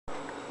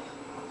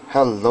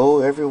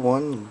Hello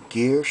everyone,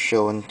 Gear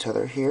Show and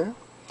Teller here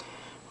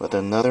with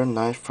another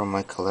knife from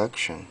my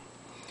collection.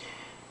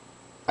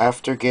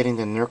 After getting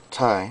the Nerk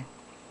tie,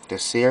 the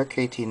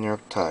CRKT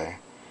Nerk tie,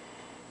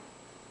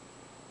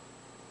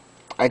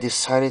 I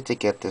decided to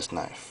get this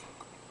knife.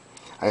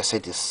 I say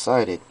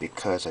decided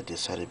because I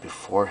decided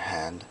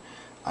beforehand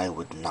I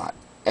would not.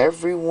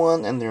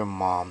 Everyone and their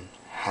mom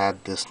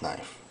had this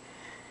knife.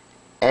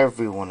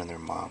 Everyone and their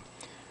mom.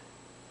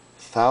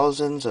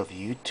 Thousands of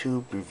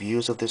YouTube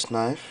reviews of this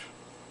knife.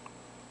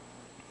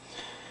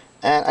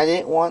 And I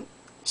didn't want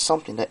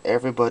something that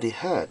everybody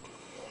had,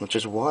 which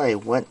is why I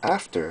went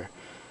after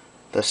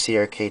the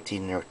CRKT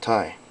Nerk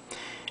tie.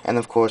 And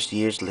of course,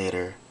 years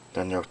later,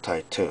 the Nerk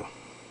tie too.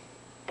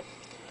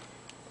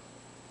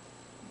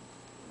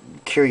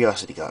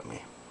 Curiosity got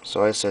me.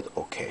 So I said,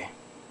 okay,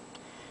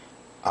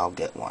 I'll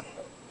get one.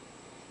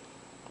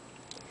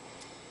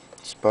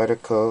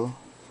 Spyderco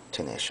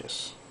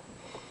Tenacious.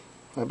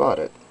 I bought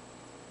it.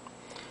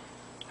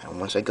 And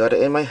once I got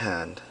it in my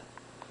hand,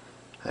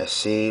 I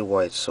see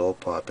why it's so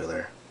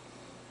popular.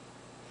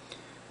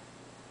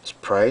 Its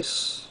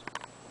price,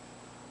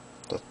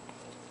 the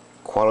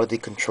quality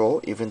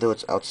control, even though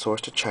it's outsourced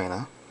to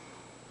China.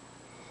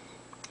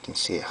 You can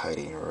see it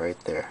hiding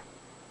right there.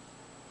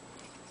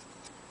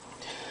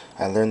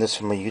 I learned this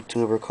from a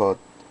YouTuber called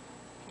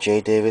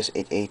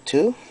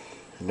JDavis882.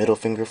 Middle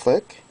finger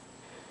flick.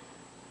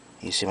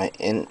 You see my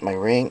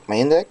ring, my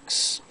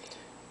index,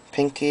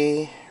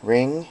 pinky,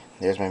 ring.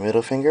 There's my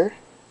middle finger.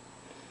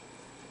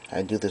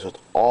 I do this with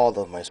all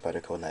of my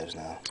Spyderco knives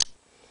now.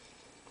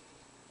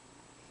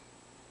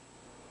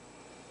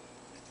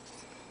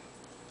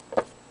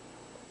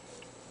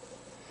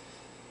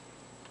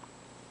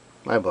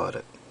 I bought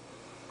it.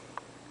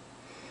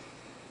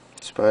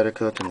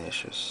 Spyderco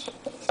Tenacious.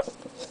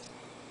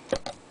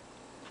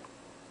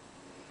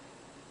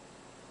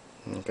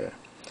 Okay.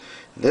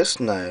 This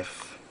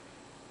knife,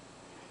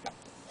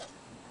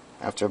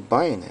 after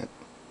buying it,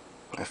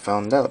 I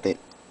found out that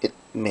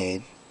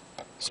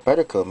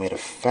Spyderco made a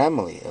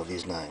family of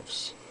these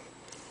knives.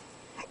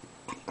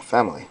 A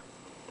family.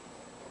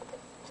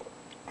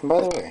 And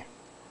by the way,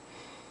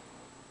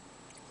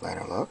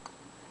 liner lock.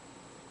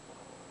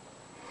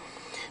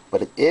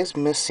 But it is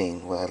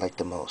missing what I like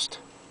the most.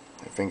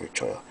 My finger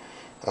choil.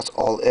 That's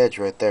all edge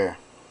right there.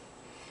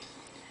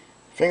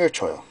 Finger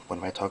choil. What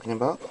am I talking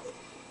about?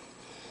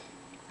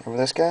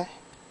 Remember this guy?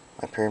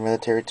 My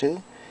paramilitary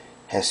 2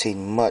 has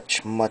seen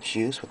much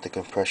use with the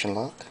compression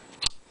lock.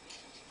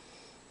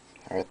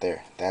 Right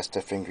there. That's the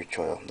finger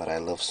choil that I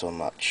love so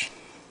much.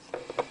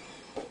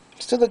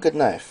 Still a good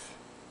knife,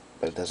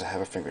 but it doesn't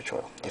have a finger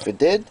choil. If it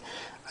did,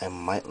 I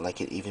might like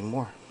it even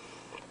more.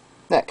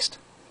 Next,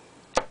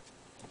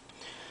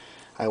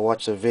 I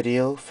watched a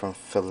video from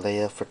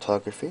Philea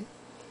Photography.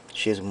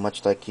 She is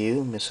much like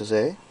you, Mrs.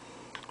 A.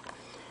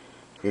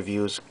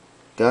 Reviews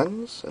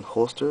guns and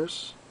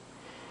holsters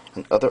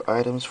and other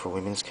items for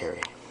women's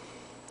carry.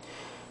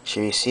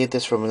 She received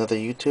this from another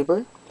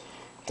YouTuber,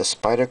 the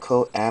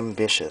Spyderco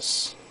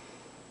Ambitious.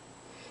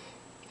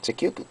 It's a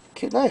cute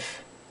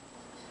knife.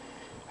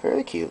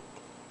 Very cute.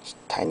 It's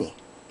tiny.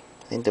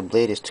 I think the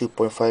blade is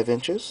 2.5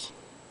 inches.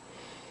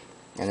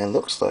 And it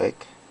looks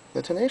like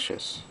the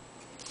Tenacious.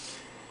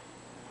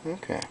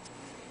 Okay.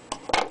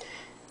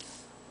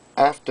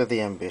 After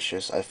the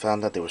Ambitious, I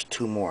found out there was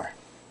two more.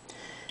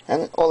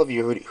 And all of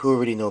you who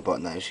already know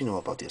about knives, you know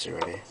about this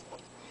already.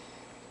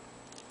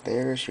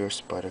 There's your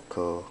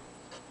Spyderco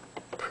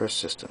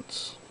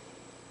Persistence.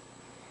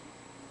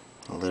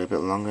 A little bit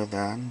longer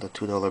than the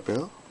 $2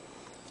 bill,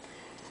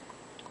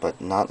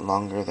 but not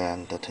longer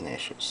than the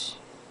Tenacious.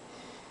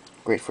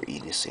 Great for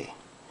EDC.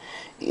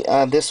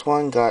 This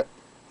one got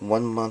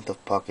 1 month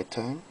of pocket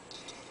time.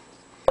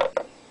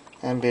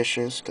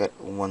 Ambitious got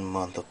 1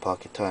 month of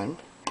pocket time.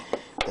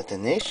 The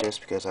Tenacious,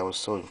 because I was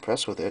so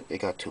impressed with it, it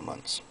got 2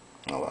 months.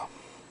 Oh well.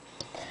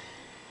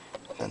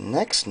 The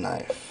next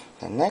knife,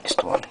 the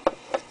next one,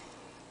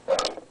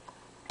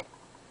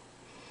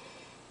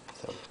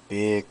 it's a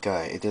big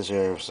guy. It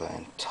deserves an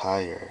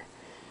entire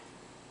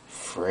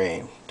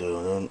frame.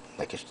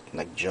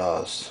 Like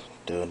Jaws.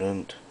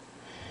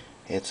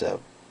 It's a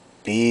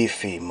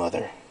beefy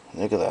mother.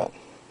 Look at that.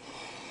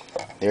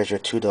 There's your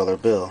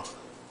 $2 bill.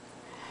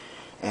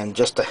 And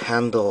just the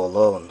handle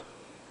alone,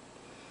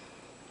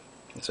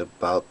 it's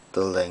about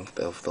the length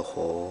of the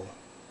whole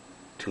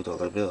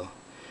 $2 bill.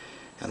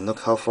 And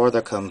look how far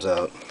that comes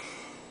out.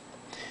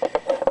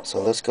 So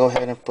let's go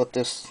ahead and put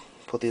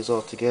these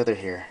all together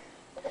here.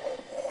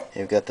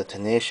 You've got the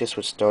Tenacious,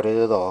 which started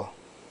it all.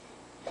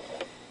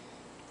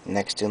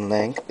 Next in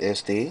length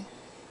is the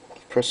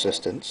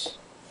Persistence.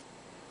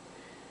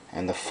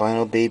 And the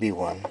final baby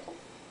one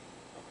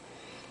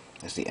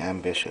is the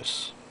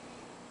Ambitious.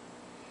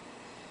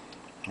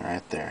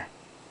 Right there.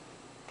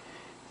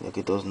 Look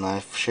at those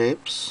knife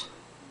shapes.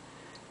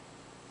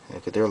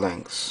 Look at their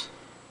lengths.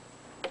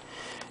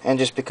 And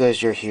just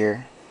because you're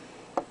here,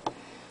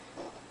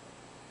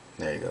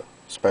 there you go.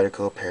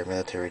 Spyderco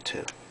Paramilitary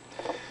 2.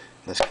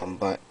 Let's come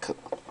back.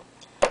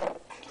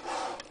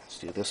 Let's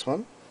do this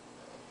one.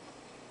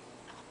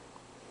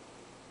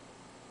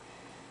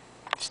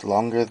 It's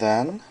longer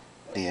than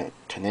the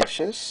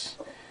Tenacious,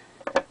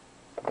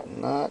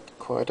 not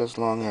quite as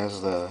long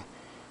as the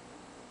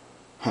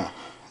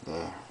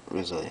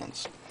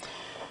Resilience.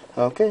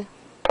 Okay,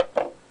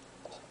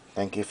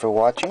 thank you for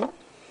watching.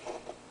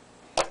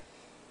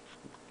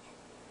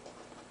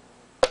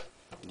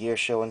 Gear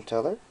Show and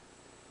Teller.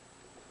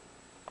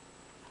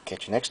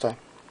 Catch you next time.